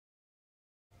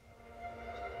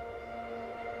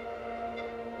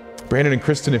Brandon and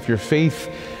Kristin, if your faith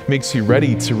makes you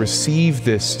ready to receive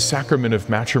this sacrament of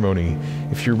matrimony,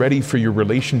 if you're ready for your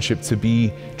relationship to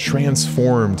be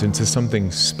transformed into something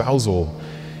spousal,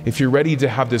 if you're ready to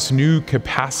have this new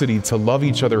capacity to love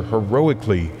each other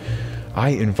heroically,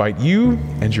 I invite you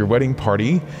and your wedding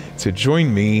party to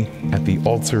join me at the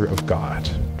altar of God.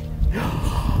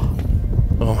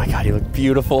 Oh my God, you look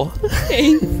beautiful.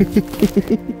 Thanks.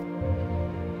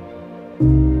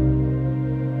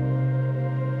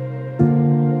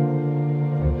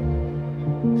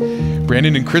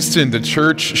 Brandon and Kristin, the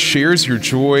church shares your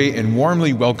joy and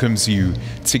warmly welcomes you,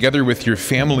 together with your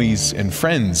families and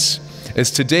friends,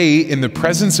 as today, in the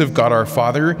presence of God our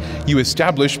Father, you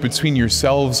establish between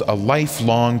yourselves a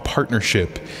lifelong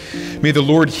partnership. May the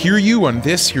Lord hear you on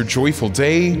this, your joyful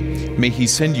day. May He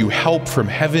send you help from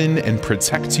heaven and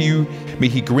protect you. May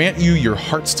He grant you your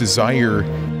heart's desire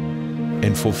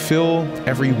and fulfill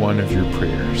every one of your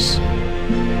prayers.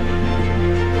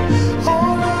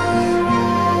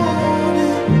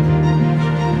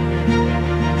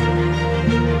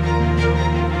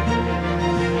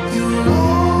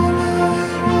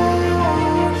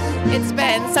 It's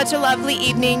been such a lovely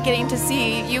evening getting to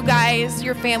see you guys,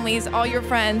 your families, all your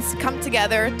friends come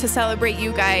together to celebrate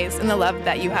you guys and the love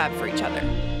that you have for each other.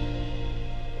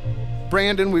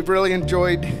 Brandon, we've really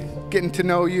enjoyed getting to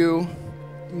know you.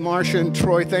 Marcia and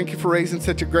Troy, thank you for raising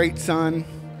such a great son.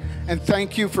 And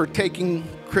thank you for taking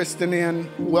Kristin in,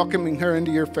 welcoming her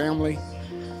into your family.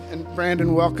 And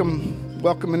Brandon,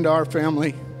 welcome into our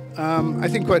family. I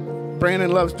think what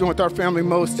Brandon loves doing with our family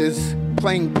most is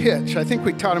playing pitch. I think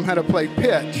we taught him how to play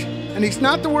pitch. And he's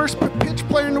not the worst pitch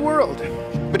player in the world,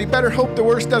 but he better hope the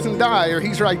worst doesn't die or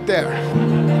he's right there.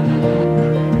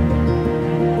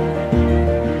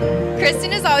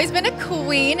 Kristin has always been a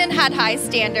queen and had high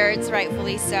standards,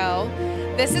 rightfully so.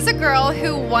 This is a girl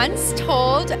who once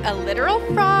told a literal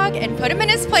frog and put him in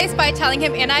his place by telling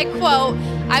him, and I quote,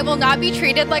 "I will not be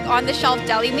treated like on-the-shelf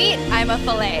deli meat, I'm a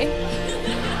filet."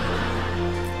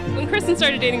 When Kristin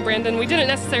started dating Brandon, we didn't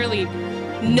necessarily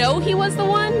know he was the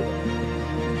one,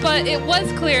 but it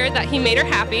was clear that he made her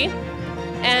happy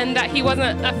and that he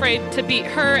wasn't afraid to beat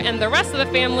her and the rest of the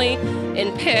family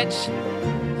in pitch,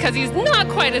 because he's not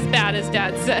quite as bad as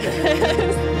Dad says.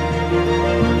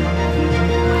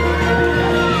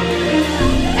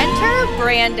 Enter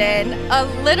Brandon, a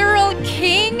literal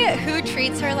king who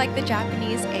treats her like the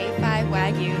Japanese A5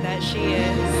 Wagyu that she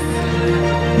is.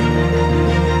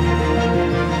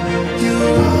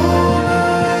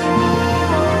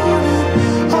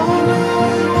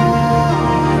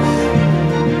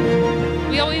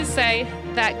 We always say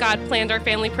that God planned our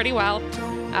family pretty well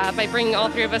by bringing all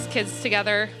three of us kids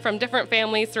together from different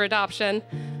families through adoption.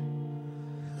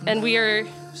 And we are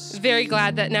very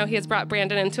glad that now He has brought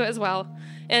Brandon into it as well.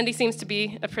 And he seems to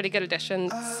be a pretty good addition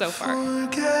so far.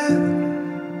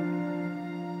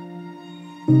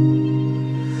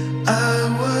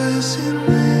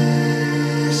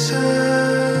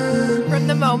 From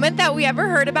the moment that we ever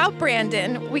heard about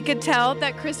Brandon, we could tell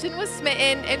that Kristin was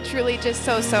smitten and truly just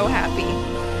so happy.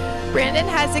 Brandon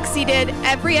has exceeded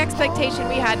every expectation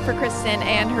we had for Kristin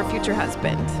and her future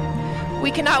husband.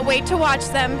 We cannot wait to watch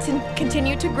them to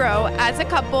continue to grow as a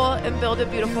couple and build a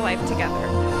beautiful life together.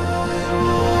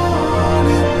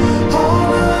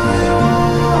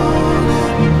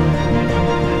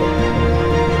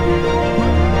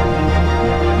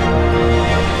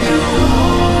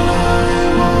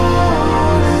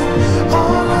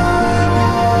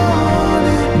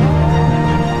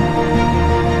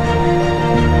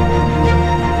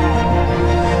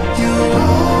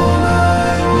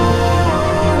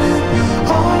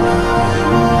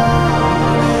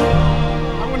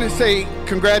 Say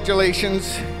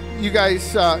congratulations. You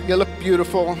guys, you look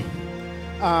beautiful.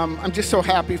 I'm just so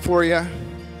happy for you.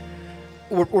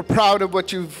 We're proud of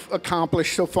what you've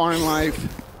accomplished so far in life.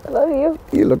 I love you.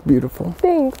 You look beautiful.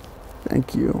 Thanks.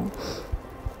 Thank you.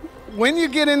 When you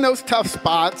get in those tough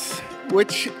spots,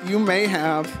 which you may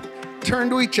have,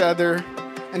 turn to each other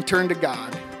and turn to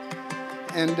God.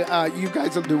 And you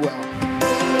guys will do well.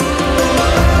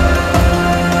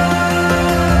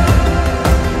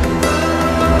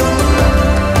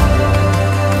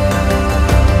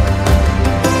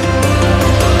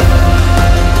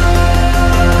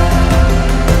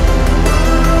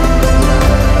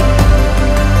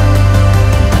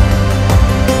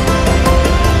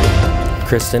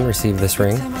 Kristin, receive this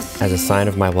ring as a sign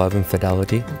of my love and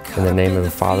fidelity in the name of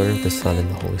the Father, the Son, and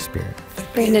the Holy Spirit.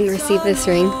 Brandon, receive this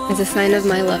ring as a sign of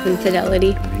my love and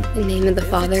fidelity in the name of the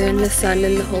Father, and the Son,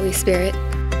 and the Holy Spirit.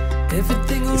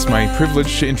 It's my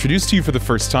privilege to introduce to you for the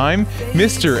first time,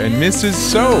 Mr. and Mrs.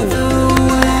 Soes.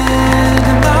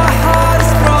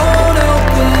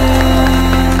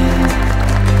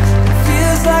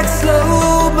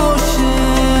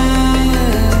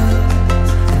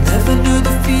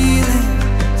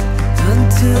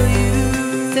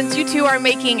 Since you two are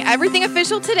making everything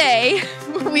official today,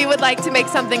 we would like to make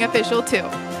something official too.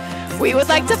 We would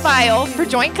like to file for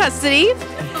joint custody,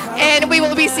 and we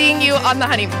will be seeing you on the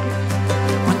honeymoon.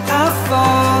 When I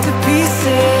fall to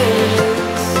pieces,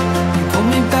 you pull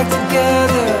me back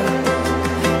together,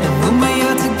 and when we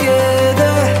are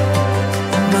together,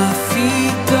 my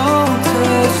feet don't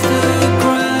touch the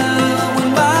ground. When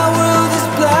my world is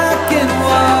black and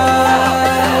white,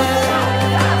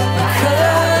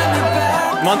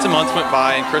 months and months went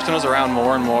by, and Kristin was around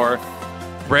more and more.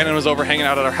 Brandon was over hanging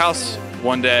out at our house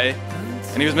one day,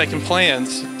 and he was making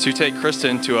plans to take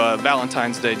Kristin to a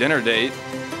Valentine's Day dinner date.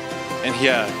 And he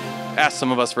asked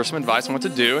some of us for some advice on what to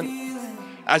do. And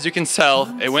as you can tell,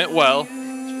 it went well,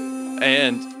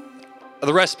 and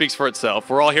the rest speaks for itself.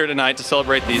 We're all here tonight to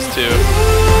celebrate these two.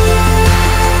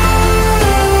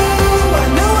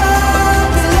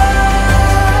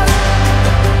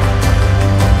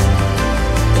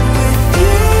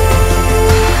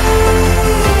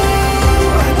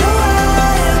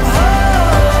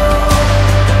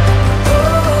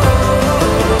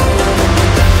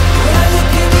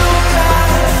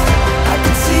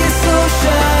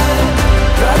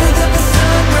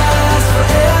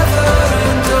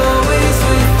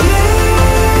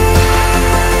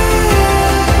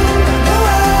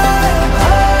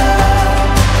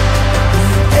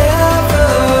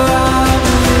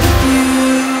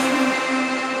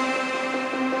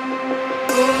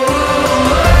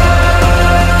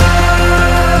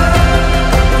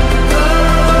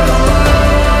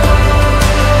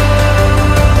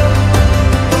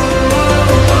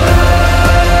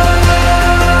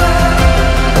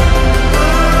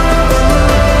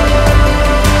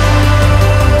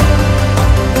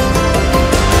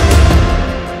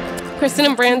 Kristin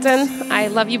and Brandon, I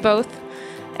love you both,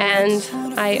 and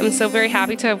I am so very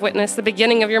happy to have witnessed the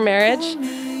beginning of your marriage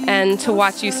and to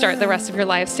watch you start the rest of your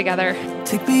lives together.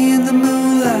 take me in the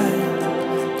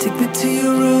moonlight, take me to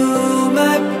your room,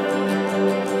 I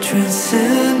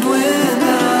transcend when